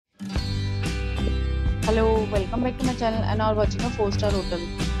Hello, welcome back to my channel and are watching a 4-star hotel.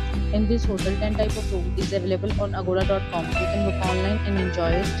 In this hotel, 10 type of room is available on agoda.com. You can book online and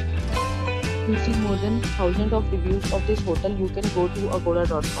enjoy it. To see more than thousands of reviews of this hotel, you can go to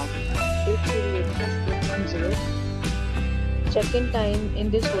agoda.com. If you rate us 8.0. Check-in time in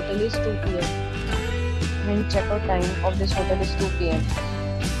this hotel is 2 p.m. and check-out time of this hotel is 2 p.m.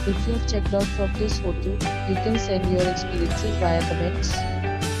 If you have checked out from this hotel, you can send your experiences via comments.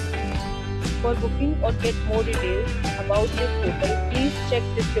 For booking or get more details about this hotel, please check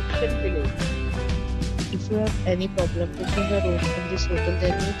description below. If you have any problem booking a room in this hotel,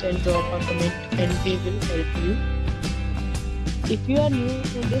 then you can drop a comment and we will help you. If you are new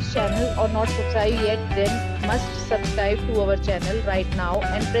to this channel or not subscribed yet, then must subscribe to our channel right now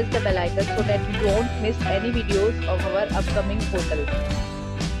and press the bell icon so that you don't miss any videos of our upcoming hotel.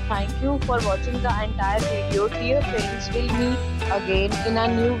 Thank you for watching the entire video. Dear friends, we'll meet again in a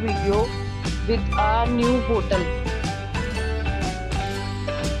new video with a new hotel.